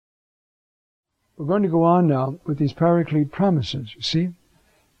We're going to go on now with these Paraclete promises, you see,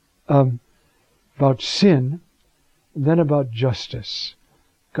 about sin, and then about justice.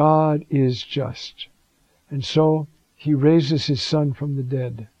 God is just. And so He raises His Son from the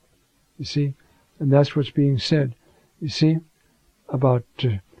dead, you see, and that's what's being said, you see, about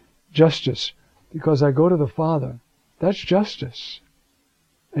justice. Because I go to the Father, that's justice,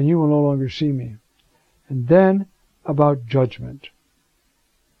 and you will no longer see me. And then about judgment.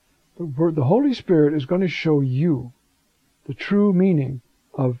 The Holy Spirit is going to show you the true meaning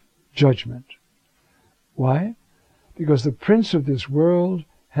of judgment. Why? Because the prince of this world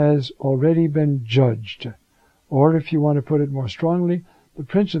has already been judged. Or if you want to put it more strongly, the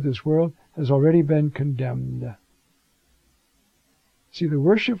prince of this world has already been condemned. See, the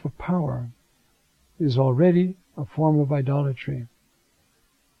worship of power is already a form of idolatry.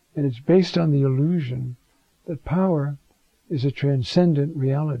 And it's based on the illusion that power is a transcendent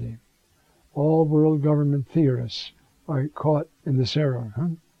reality. All world government theorists are caught in this error.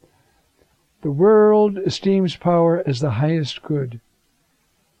 The world esteems power as the highest good.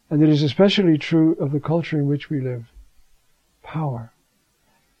 And it is especially true of the culture in which we live. Power.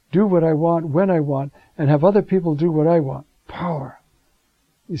 Do what I want, when I want, and have other people do what I want. Power.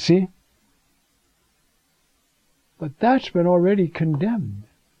 You see? But that's been already condemned.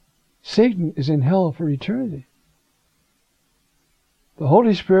 Satan is in hell for eternity. The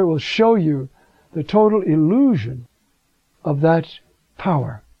Holy Spirit will show you the total illusion of that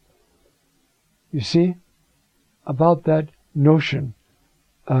power. You see? About that notion.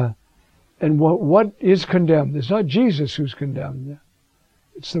 And what is condemned? It's not Jesus who's condemned.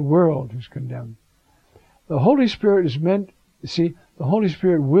 It's the world who's condemned. The Holy Spirit is meant, you see, the Holy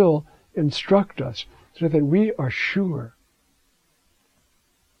Spirit will instruct us so that we are sure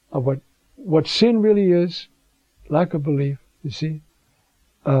of what sin really is, lack of belief, you see,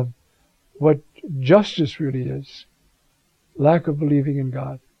 what justice really is, lack of believing in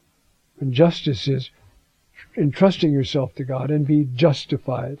God. And justice is entrusting yourself to God and be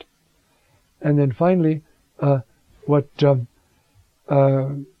justified. And then finally, what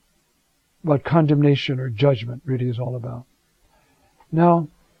condemnation or judgment really is all about. Now,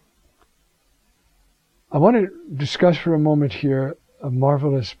 I want to discuss for a moment here a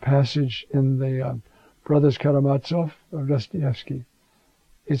marvelous passage in the Brothers Karamazov of Dostoevsky.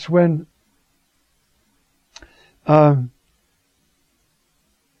 It's when the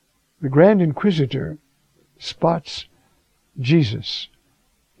Grand Inquisitor spots Jesus.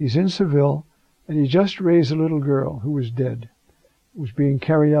 He's in Seville, and he just raised a little girl who was dead, who was being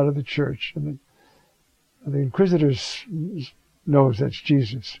carried out of the church. And the Inquisitor knows that's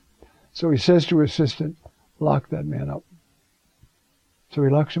Jesus. So he says to his assistant, lock that man up. So he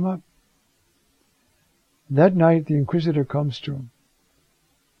locks him up. That night, the Inquisitor comes to him.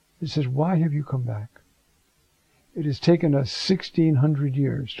 He says, why have you come back? It has taken us 1,600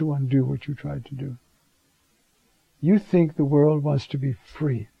 years to undo what you tried to do. You think the world wants to be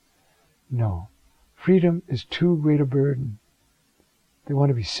free. No. Freedom is too great a burden. They want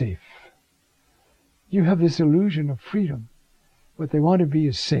to be safe. You have this illusion of freedom. What they want to be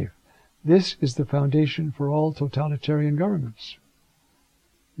is safe. This is the foundation for all totalitarian governments.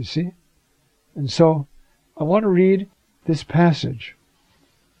 You see? And so, I want to read this passage.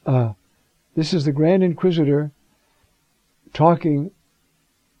 This is the Grand Inquisitor talking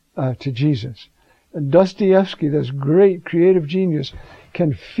to Jesus. And Dostoevsky, this great creative genius,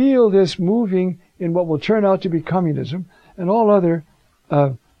 can feel this moving in what will turn out to be communism and all other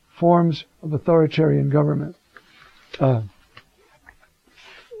forms of authoritarian government. And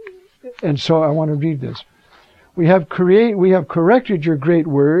so I want to read this. We have corrected your great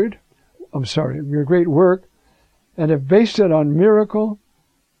word, your great work, and have based it on miracle,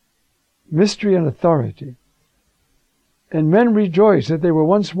 mystery, and authority. And men rejoice that they were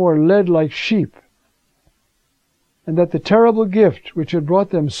once more led like sheep, and that the terrible gift which had brought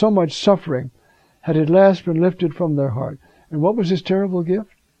them so much suffering had at last been lifted from their heart. And what was this terrible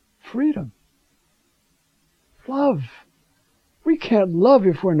gift? Freedom. Love. We can't love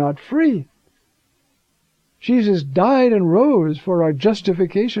if we're not free. Jesus died and rose for our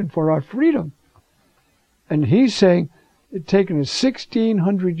justification, for our freedom. And he's saying, it's taken us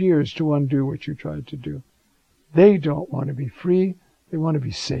 1,600 years to undo what you tried to do. They don't want to be free. They want to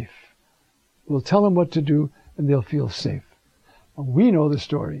be safe. We'll tell them what to do, and they'll feel safe. And we know the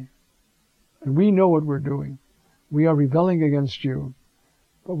story. And we know what we're doing. We are rebelling against you.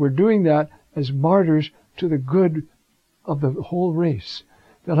 But we're doing that as martyrs to the good of the whole race.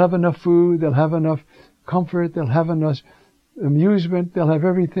 They'll have enough food. They'll have enough comfort. They'll have enough amusement. They'll have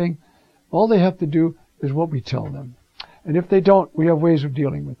everything. All they have to do is what we tell them. And if they don't, we have ways of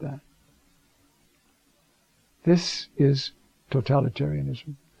dealing with that. This is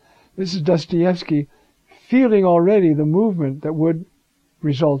totalitarianism. This is Dostoevsky feeling already the movement that would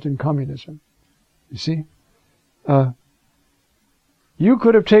result in communism. You see? You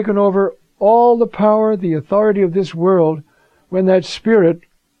could have taken over all the power, the authority of this world when that spirit,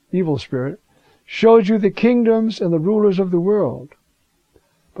 evil spirit, showed you the kingdoms and the rulers of the world.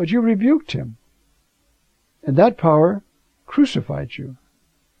 But you rebuked him. And that power crucified you.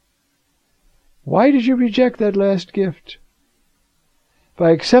 Why did you reject that last gift?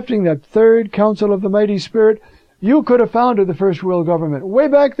 By accepting that third counsel of the mighty Spirit, you could have founded the first world government way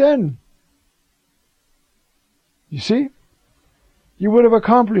back then. You see? You would have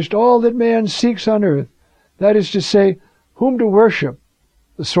accomplished all that man seeks on earth. That is to say, whom to worship,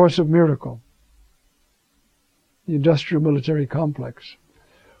 the source of miracle, the industrial military complex.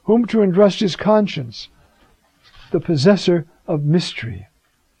 Whom to entrust his conscience, the possessor of mystery.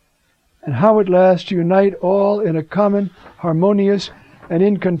 And how at last to unite all in a common, harmonious, and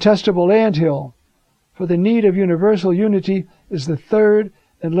incontestable anthill. For the need of universal unity is the third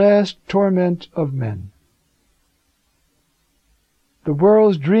and last torment of men. The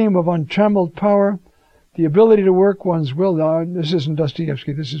world's dream of untrammeled power, the ability to work one's will, now, this isn't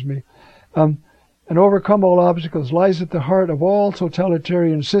Dostoevsky, this is me, and overcome all obstacles, lies at the heart of all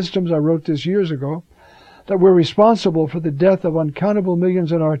totalitarian systems, I wrote this years ago, that were responsible for the death of uncountable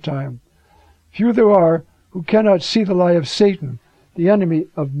millions in our time. Few there are who cannot see the lie of Satan, the enemy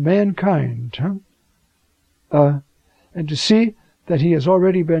of mankind, and to see that he has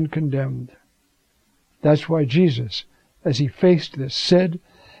already been condemned. That's why Jesus, as he faced this, said,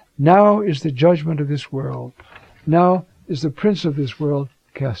 "Now is the judgment of this world. Now is the prince of this world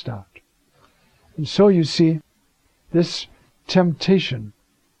cast out." And so you see, this temptation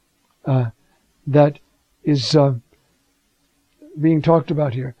that is being talked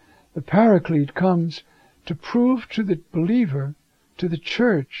about here, the Paraclete comes to prove to the believer, to the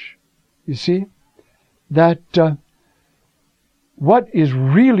church, you see, that what is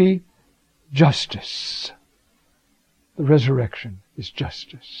really justice. The resurrection is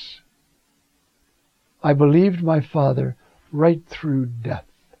justice. I believed my Father right through death.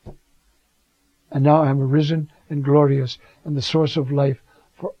 And now I am arisen and glorious and the source of life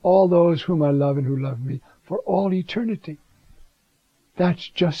for all those whom I love and who love me, for all eternity. That's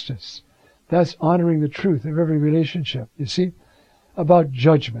justice. That's honoring the truth of every relationship. You see? About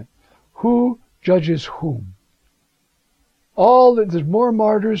judgment. Who judges whom? There's more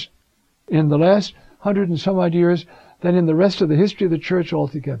martyrs in the last 100 and some odd years than in the rest of the history of the church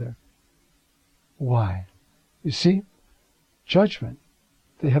altogether. Why? You see? Judgment.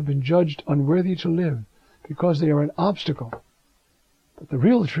 They have been judged unworthy to live because they are an obstacle. But the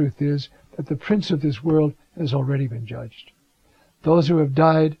real truth is that the prince of this world has already been judged. Those who have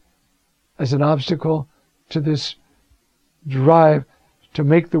died as an obstacle to this drive to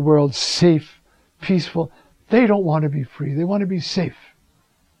make the world safe, peaceful, they don't want to be free. They want to be safe.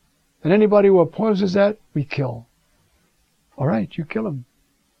 And anybody who opposes that, we kill. All right, you kill them.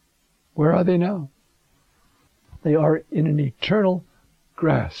 Where are they now? They are in an eternal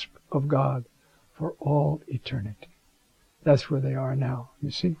grasp of God for all eternity. That's where they are now,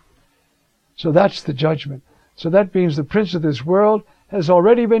 you see. So that's the judgment. So that means the prince of this world has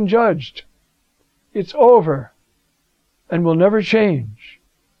already been judged. It's over and will never change.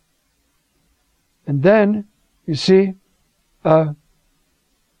 And then, you see, the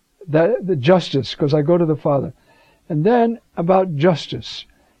justice, because I go to the Father. And then about justice.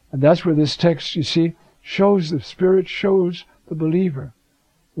 And that's where this text, you see, shows the Spirit, shows the believer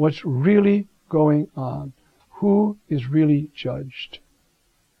what's really going on. Who is really judged?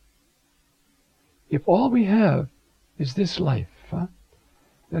 If all we have is this life,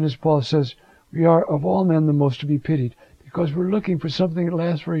 then as Paul says, we are of all men the most to be pitied, because we're looking for something that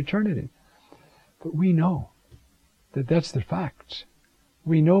lasts for eternity. But we know that that's the fact.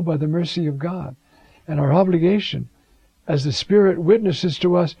 We know by the mercy of God. And our obligation, as the Spirit witnesses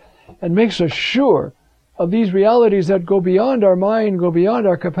to us and makes us sure of these realities that go beyond our mind, go beyond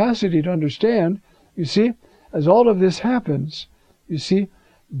our capacity to understand, you see, as all of this happens, you see,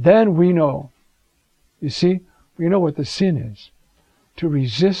 then we know. You see, we know what the sin is. To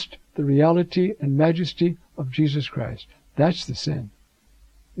resist the reality and majesty of Jesus Christ. That's the sin.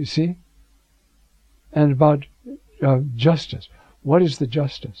 You see? And about justice. What is the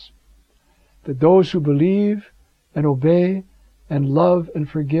justice? That those who believe and obey and love and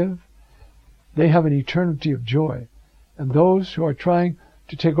forgive, they have an eternity of joy. And those who are trying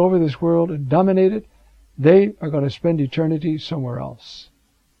to take over this world and dominate it, they are going to spend eternity somewhere else.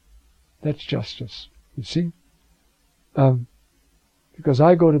 That's justice. You see? Because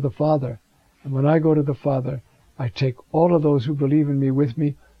I go to the Father, and when I go to the Father, I take all of those who believe in me with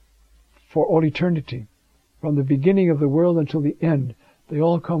me for all eternity. From the beginning of the world until the end, they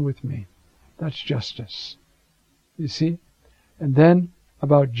all come with me. That's justice. You see? And then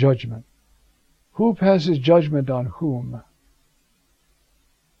about judgment. Who passes judgment on whom?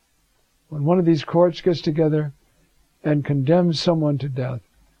 When one of these courts gets together and condemns someone to death,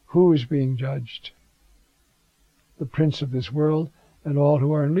 who is being judged? The prince of this world and all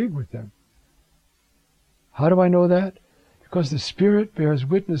who are in league with him. How do I know that? Because the Spirit bears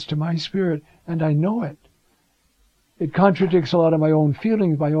witness to my spirit, and I know it. It contradicts a lot of my own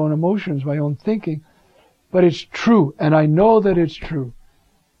feelings, my own emotions, my own thinking, but it's true, and I know that it's true.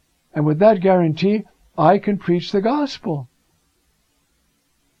 And with that guarantee, I can preach the gospel.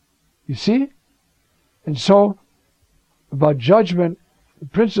 You see? And so, about judgment, the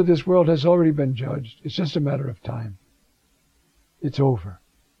prince of this world has already been judged. It's just a matter of time. It's over.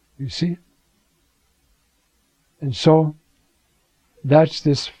 You see? And so, that's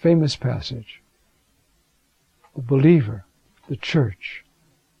this famous passage. The believer, the church.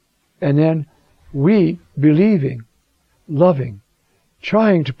 And then we, believing, loving,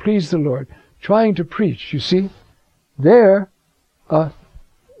 trying to please the Lord, trying to preach. You see? There,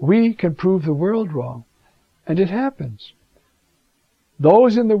 we can prove the world wrong. And it happens.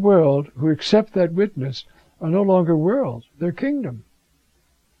 Those in the world who accept that witness are no longer world. They're kingdom.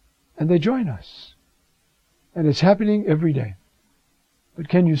 And they join us. And it's happening every day. But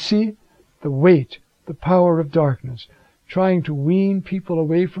can you see the weight, the power of darkness, trying to wean people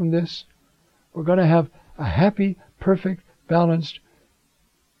away from this? We're going to have a happy, perfect, balanced,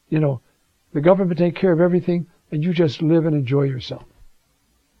 the government take care of everything, and you just live and enjoy yourself.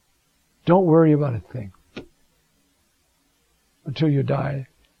 Don't worry about a thing. Until you die,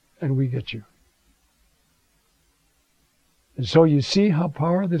 and we get you. And so you see how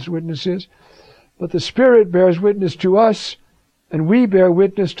powerful this witness is? But the Spirit bears witness to us, and we bear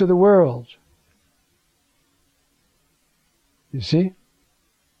witness to the world. You see?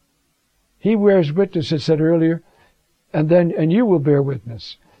 He bears witness, it said earlier, and you will bear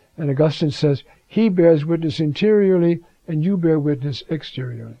witness. And Augustine says, he bears witness interiorly, and you bear witness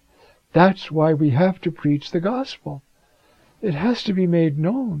exteriorly. That's why we have to preach the gospel. It has to be made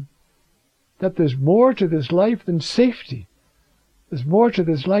known that there's more to this life than safety. There's more to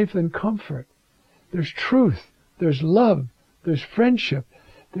this life than comfort. There's truth. There's love. There's friendship.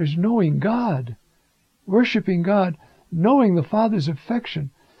 There's knowing God. Worshiping God. Knowing the Father's affection.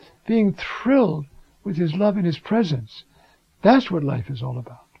 Being thrilled with His love and His presence. That's what life is all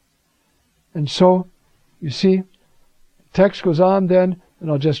about. And so, you see, the text goes on then, and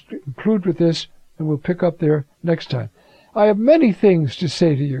I'll just conclude with this, and we'll pick up there next time. I have many things to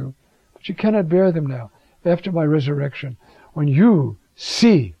say to you, but you cannot bear them now, after my resurrection, when you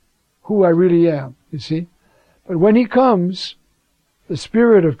see who I really am, you see. But when He comes, the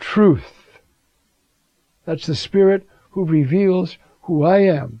Spirit of truth, that's the Spirit who reveals who I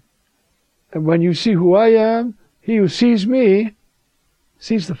am. And when you see who I am, he who sees me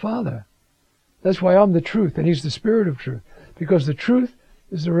sees the Father. That's why I'm the truth, and He's the Spirit of truth. Because the truth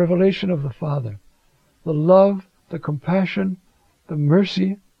is the revelation of the Father. The love, the compassion, the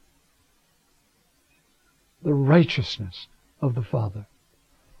mercy, the righteousness of the Father.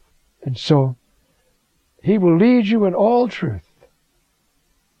 And so, He will lead you in all truth.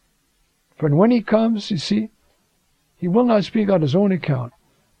 For when He comes, you see, He will not speak on His own account,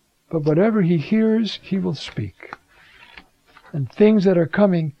 but whatever He hears, He will speak. And things that are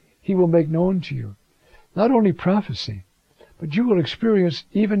coming, He will make known to you. Not only prophecy, but you will experience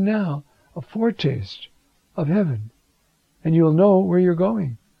even now a foretaste of heaven. And you'll know where you're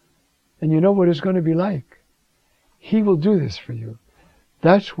going. And you know what it's going to be like. He will do this for you.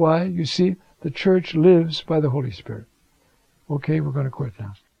 That's why, you see, the church lives by the Holy Spirit. Okay, we're going to quit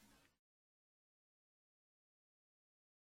now.